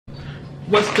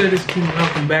What's good? It's King.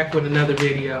 Welcome back with another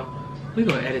video. We're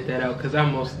gonna edit that out because I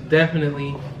most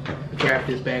definitely grabbed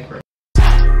this background.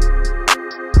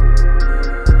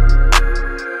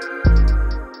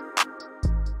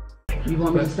 You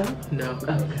want me to stop? No.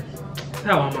 Oh, okay. That's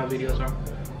how all my videos are.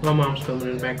 My mom's filming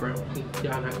in the background.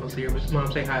 Y'all not gonna see her, but mom,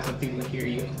 say hi so people can hear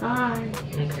you. Hi.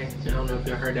 Okay. I don't know if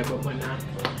y'all heard that, but whatnot.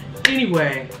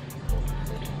 Anyway,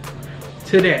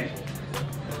 today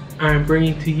I'm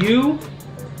bringing to you,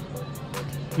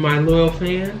 my loyal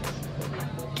fans,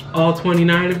 all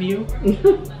 29 of you,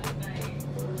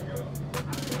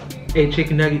 a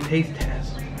chicken nugget taste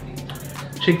test.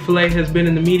 Chick-Fil-A has been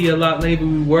in the media a lot lately.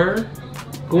 We were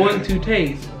going to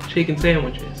taste chicken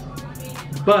sandwiches,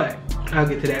 but I'll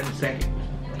get to that in a second.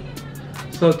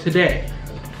 So today,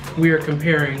 we are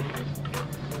comparing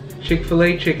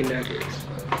Chick-Fil-A chicken nuggets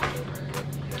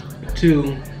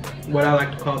to what I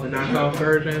like to call the knockoff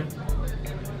version,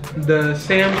 the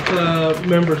Sam's Club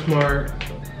Members Mark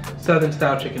Southern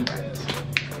Style Chicken Bites.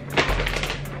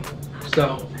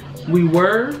 So, we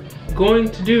were going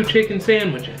to do chicken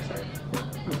sandwiches,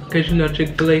 because you know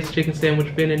Chick-Fil-A's chicken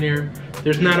sandwich been in there.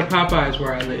 There's not a Popeyes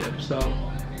where I live, so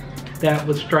that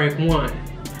was strike one.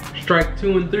 Strike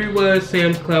 2 and 3 was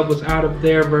Sam's Club was out of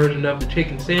their version of the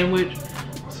chicken sandwich,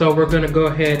 so we're gonna go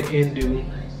ahead and do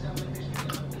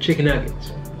chicken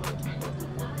nuggets.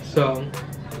 So,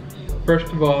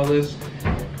 first of all, let's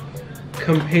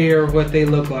compare what they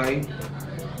look like.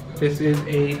 This is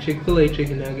a Chick-Fil-A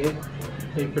chicken nugget.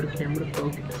 Wait for the camera to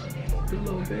focus a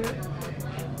little bit.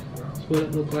 That's what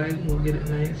it looks like. We'll get it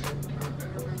nice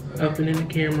up and in the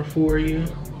camera for you.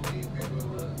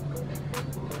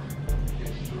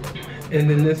 And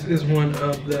then this is one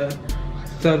of the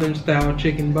Southern Style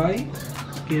Chicken Bites.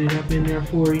 Let's get it up in there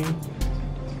for you.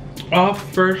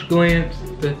 Off first glance,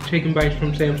 the chicken bites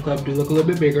from Sam's Club do look a little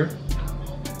bit bigger.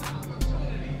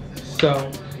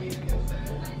 So,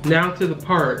 now to the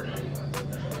part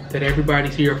that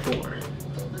everybody's here for.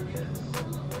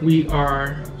 We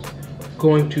are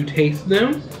going to taste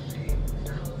them.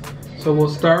 So we'll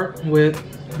start with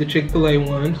the Chick-Fil-A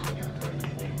ones.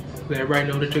 Let everybody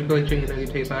know the Chick-Fil-A chicken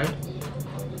nugget tastes like.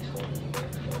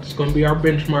 It's gonna be our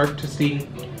benchmark to see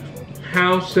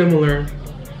how similar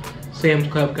Sam's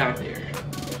Club got there.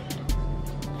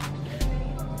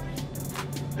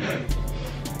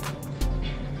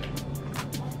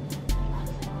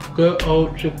 Good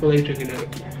old Chick-Fil-A chicken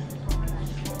nugget.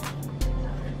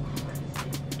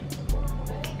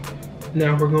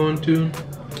 Now we're going to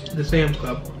the Sam's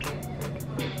Club.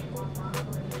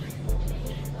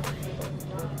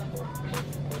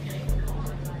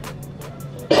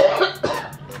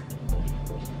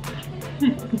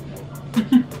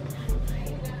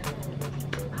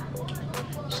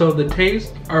 So the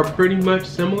tastes are pretty much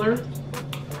similar.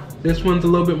 This one's a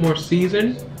little bit more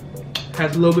seasoned,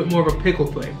 has a little bit more of a pickle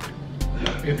flavor.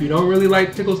 If you don't really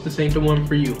like pickles, this ain't the one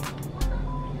for you.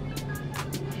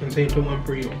 This ain't the one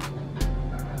for you.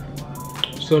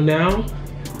 So now,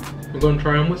 we're gonna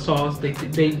try them with sauce.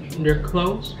 They're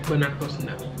close, but not close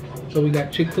enough. So we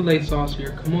got Chick-Fil-A sauce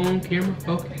here. Come on, camera,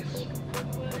 focus.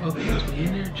 Focus, we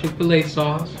in there. Chick-Fil-A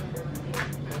sauce.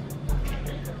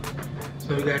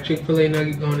 So we got Chick-Fil-A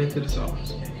nugget going into the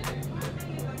sauce.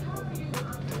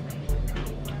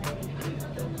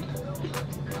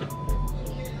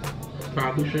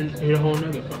 Probably shouldn't eat a whole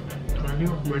nugget, but right here,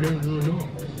 right there, right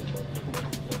there.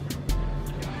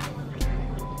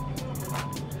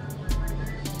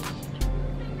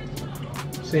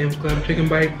 Sam's Club chicken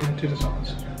bite into the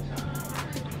sauce.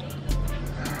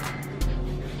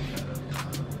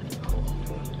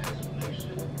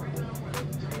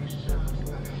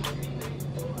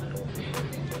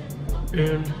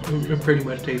 And it pretty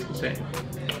much tastes the same.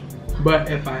 But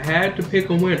if I had to pick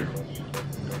a winner,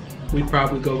 we'd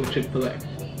probably go with Chick-Fil-A.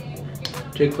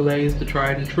 Chick-Fil-A is the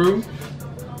tried and true.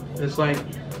 It's like,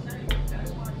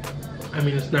 I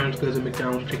mean, it's not as good as a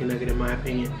McDonald's chicken nugget in my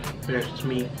opinion, but that's just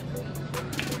me.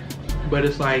 But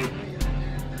it's like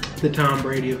the Tom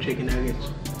Brady of chicken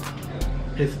nuggets.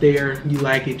 It's there, you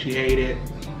like it, you hate it,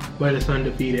 but it's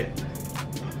undefeated.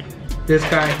 This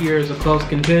guy here is a close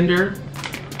contender.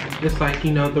 It's like,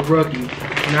 you know, the rookie,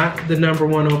 not the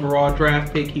 #1 overall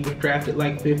draft pick. He was drafted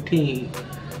like 15.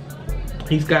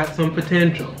 He's got some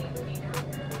potential.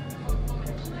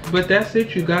 But that's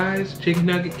it, you guys. Chicken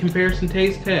nugget comparison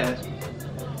taste test.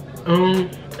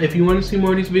 If you want to see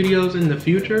more of these videos in the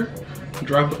future,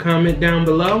 drop a comment down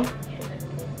below.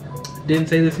 Didn't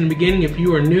say this in the beginning. If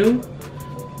you are new,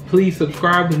 please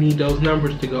subscribe. We need those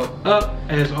numbers to go up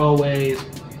as always.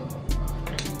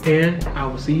 And I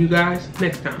will see you guys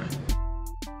next time.